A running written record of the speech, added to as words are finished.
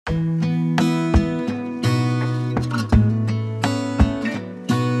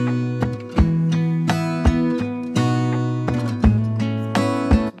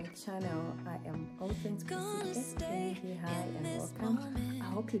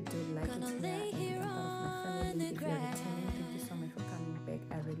do like it here and you're part of my family, if you're returning, thank you so much for coming back.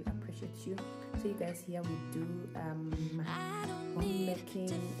 I really appreciate you. So you guys, here we do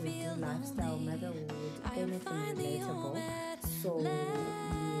homemaking, we do lifestyle, motherhood, anything relatable. So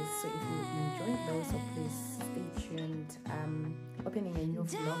yes, so if you enjoyed those, so please stay tuned. Opening a new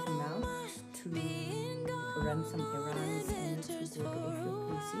vlog now to run some errands and to go to a few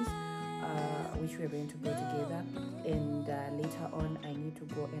places which we're going to go together, and later on I need to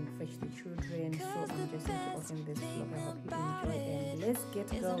go and fetch the children. So I'm just going to open this vlog. I hope you enjoy and let's get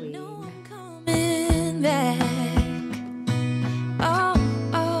going.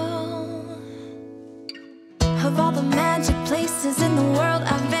 Of all the magic places in the world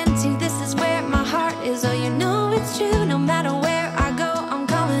I've been to, this is where my heart is. Oh, you know it's true. No matter where I go, I'm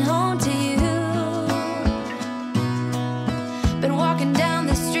coming home to you. Been walking down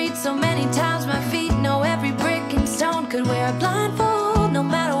the street so many times, my feet know every brick and stone. Could wear a blindfold. No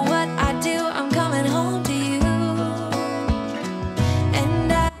matter what I do, I'm coming home to you.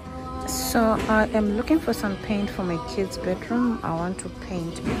 And so I am looking for some paint for my kids' bedroom. I want to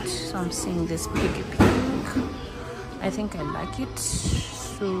paint it. So I'm seeing this piggy pink. I think I like it.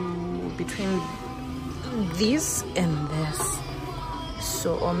 So between this and this,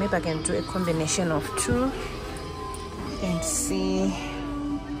 so or maybe I can do a combination of two and see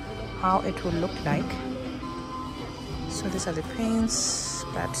how it will look like. So these are the paints,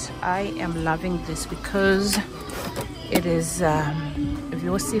 but I am loving this because it is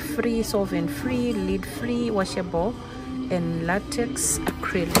VOC free, solvent free, lid free, washable, and latex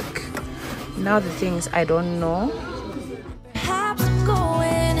acrylic. Now the things I don't know. perhaps I'm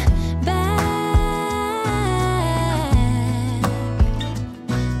going back,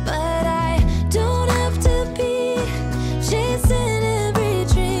 but I don't have to be chasing every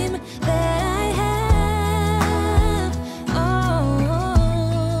dream that I have. Oh,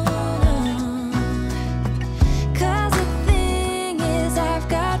 'cause the thing is, I've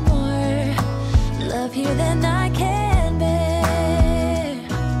got more love here than I can bear.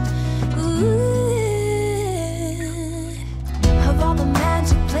 Of all the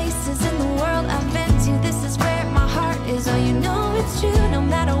magic places in the world I've been to, this is where my heart is. Oh, you know it's true. No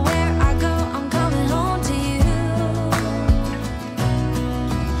matter where I go, I'm coming home to you.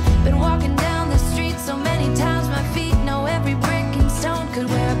 Been walking down the street so many times, my feet know every brick and stone. Could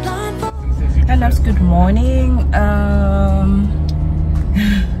wear a blindfold. Hello, good morning.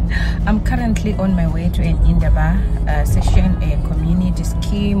 I'm currently on my way to an Indaba session, a community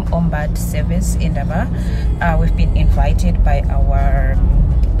scheme ombud service Indaba. We've been invited by our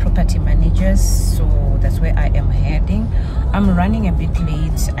property managers, so that's where I am heading. I'm running a bit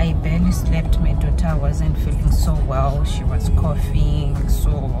late. I barely slept. My daughter wasn't feeling so well. She was coughing,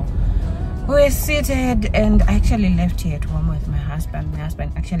 so we're seated, and I actually left here at home with my husband. My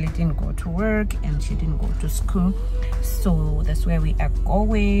husband actually didn't go to work and she didn't go to school, so that's where we are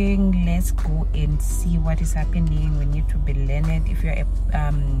going. Let's go and see what is happening. We need to be learned. If you're a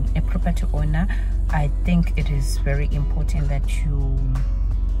property owner, I think it is very important that you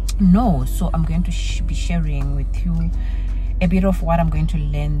know. So I'm going to be sharing with you a bit of what I'm going to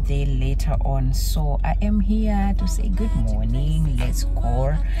learn there later on. So I am here to say good morning. Let's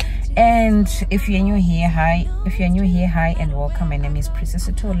go. And if you're new here, hi. If you're new here, hi and welcome. My name is Princess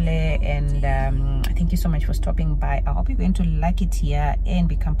Tole, and thank you so much for stopping by. I hope you're going to like it here and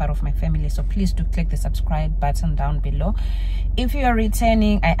become part of my family. So please do click the subscribe button down below. If you are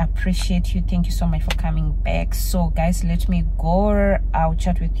returning, I appreciate you. Thank you so much for coming back. So guys, let me go. I'll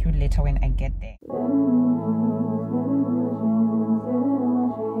chat with you later when I get there.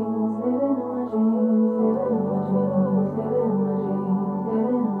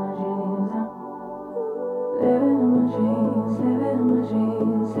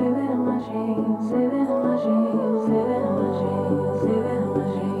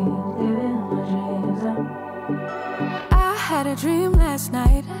 I had a dream last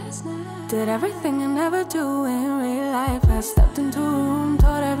night. Did everything I never do in real life. I stepped into a room,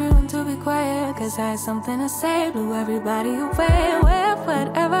 told everyone to be quiet, 'cause I had something to say. Blew everybody away, wear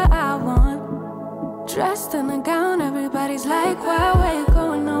whatever I want. Dressed in a gown, everybody's like, why, where you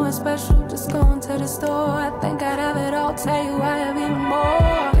going? Nowhere special, just going to the store. I think I'd have it all, tell you I have even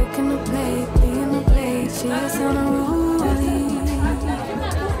more. Picking the plate, being the plate, cheers on a ruling.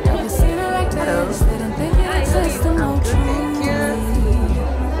 Never seen it like this, didn't think it existed, no truth.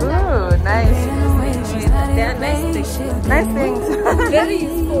 Ooh, nice. Yeah, nice things. Nice things. Very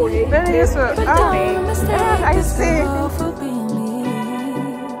useful. Very useful. Oh, yeah, I see.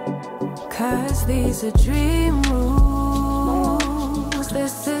 'Cause these are dream rules.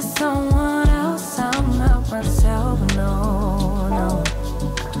 This is someone else, I'm not myself, no, no.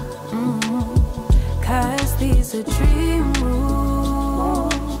 are dream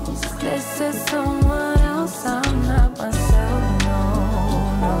rules. This is someone else, I'm not myself, no,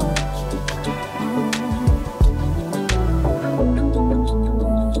 no.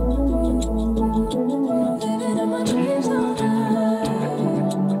 Living in my dreams all night.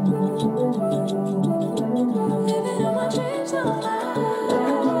 Living in my dreams all night.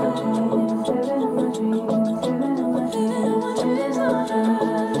 Living in my dreams. Living in my dreams all night.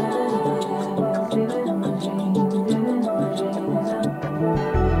 Living in my dreams. Living in my dreams.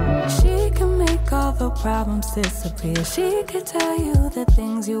 She can make all the problems disappear. She could tell you the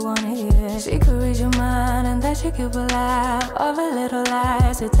things you wanna hear. She could read your mind and then she could laugh. All the little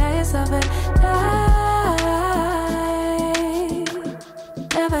lies to tell yourself at night.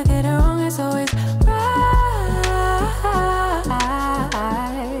 Never get it wrong, it's always right.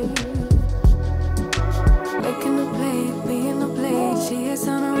 Making the plate, being the plate. She is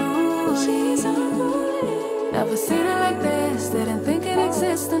unruly. Never seen it like this. Didn't think it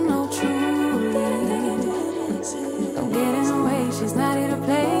existed, no truly. Don't get in her way, she's not here to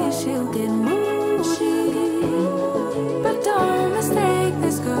play. She'll get moody. But don't mistake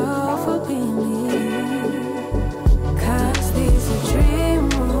this girl for being me. 'Cause these are dream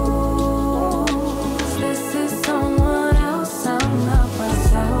rules. This is someone else, I'm not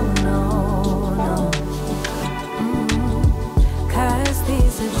myself, no, no. 'Cause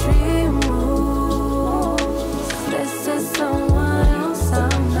these are dream rules. This is someone else,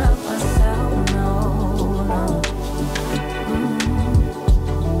 I'm not myself, no, no.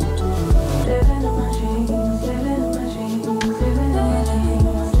 Living in my dreams, living in my dreams, living in my dreams,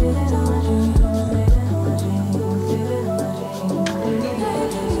 living in my dreams, living in my dreams, living in my dreams,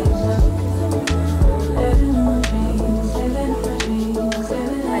 living in my dreams, living in my dreams, living in my dreams,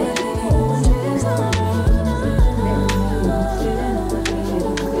 living in my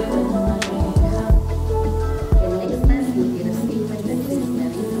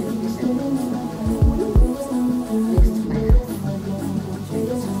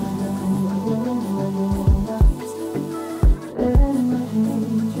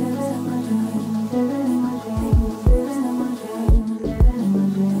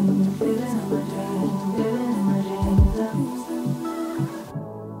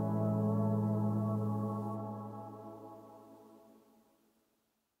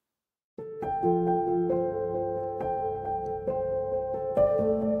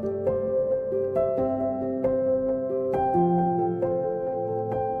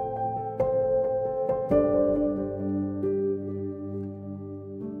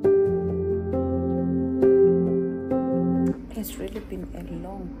It's really been a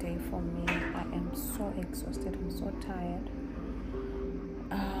long day for me. I am so exhausted. I'm so tired.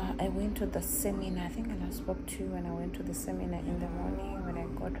 I went to the seminar. I think I last spoke to you when I went to the seminar in the morning. When I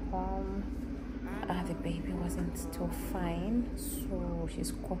got home, the baby wasn't still fine, so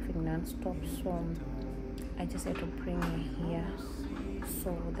she's coughing non-stop. So I just had to bring her here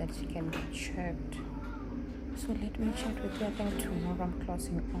so that she can be checked. So let me chat with you. I think tomorrow I'm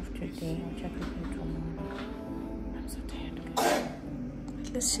closing off today. I'll chat with you tomorrow. I'm so tired.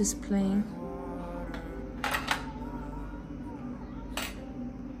 At least she's playing.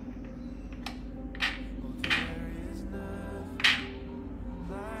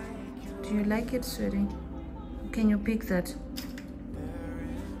 Do you like it, sweetie? Can you pick that?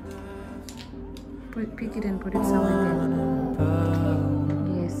 Pick it and put it somewhere there.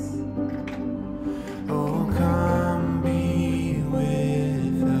 Yes. Oh, come be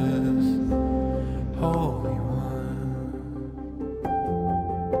with us, Holy One.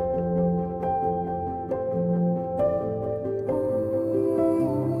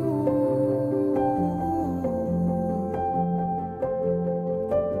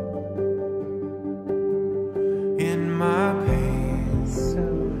 In my pain,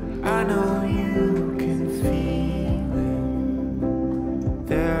 I know you can feel it.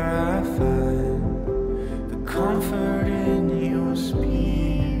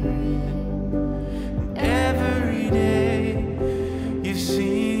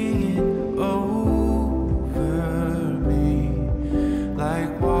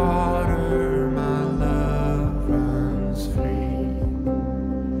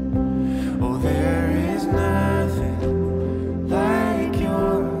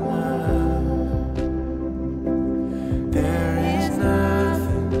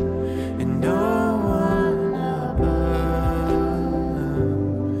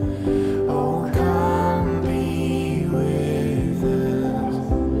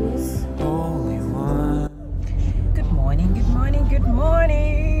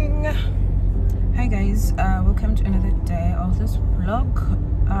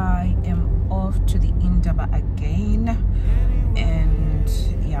 vlog. I am off to the Indaba again, and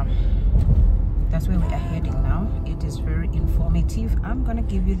yeah, that's where we are heading now. It is very informative. I'm gonna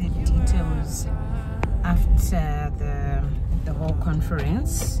give you the details after the whole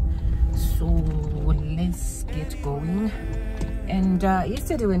conference, so let's get going. And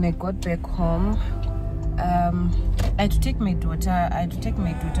yesterday when I got back home, I had to take my daughter to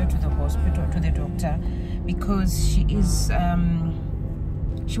the hospital, to the doctor, because she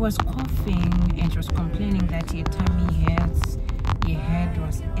was coughing and she was complaining that her tummy hurts, her head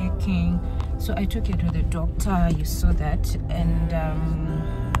was aching. So I took her to the doctor. You saw that. And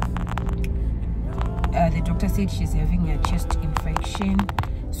the doctor said she's having a chest infection.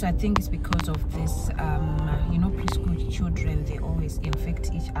 So I think it's because of this, you know, preschool children, they always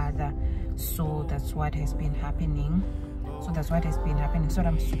infect each other. So that's what has been happening. So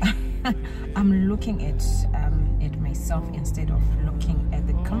I'm looking at myself instead of looking at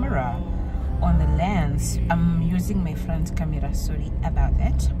the camera on the lens. I'm using my front camera. Sorry about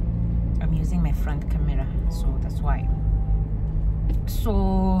that. I'm using my front camera, so that's why.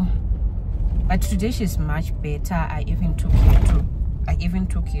 So, but today she's much better. I even took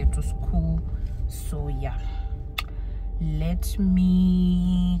her to school. So yeah, let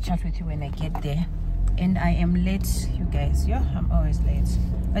me chat with you when I get there. And I am late, you guys. Yeah, I'm always late.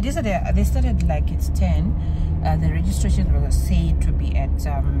 But yesterday they started like it's 10. The registration was said to be at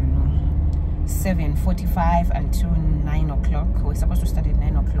 7:45 until 9 o'clock. We're supposed to start at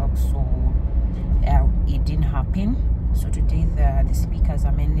 9 o'clock, so it didn't happen. So today the speakers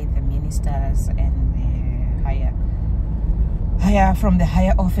are mainly the ministers and the higher from the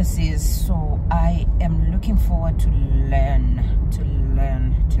higher offices. So I am looking forward to learn.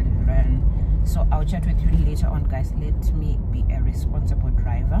 So I'll chat with you later on, guys. Let me be a responsible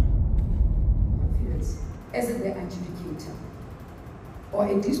driver. As the adjudicator or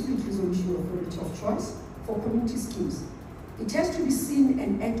a dispute resolution authority of choice for community schemes, it has to be seen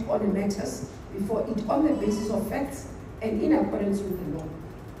and act on the matters before it on the basis of facts and in accordance with the law,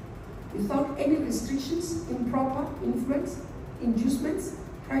 without any restrictions, improper influence, inducements,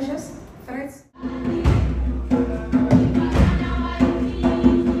 pressures, threats.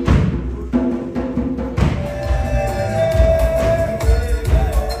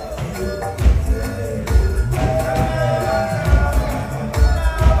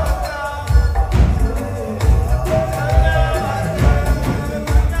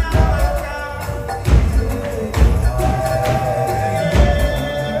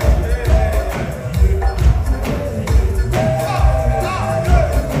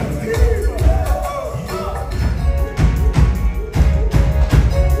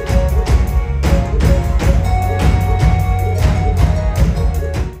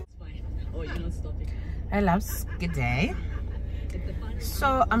 Loves, good day.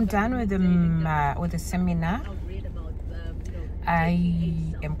 So I'm done with the seminar. I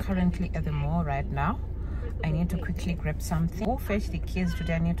am currently at the mall right now. I need to quickly grab something. We'll fetch the kids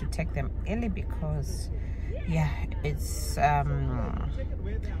today. I need to take them early because yeah, it's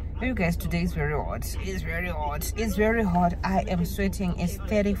you guys, today is very hot. It's very hot. I am sweating. It's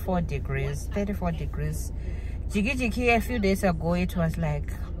 34 degrees. Jiki a few days ago it was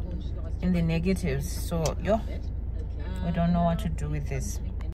like in the negatives. So yo, we don't know what to do with this.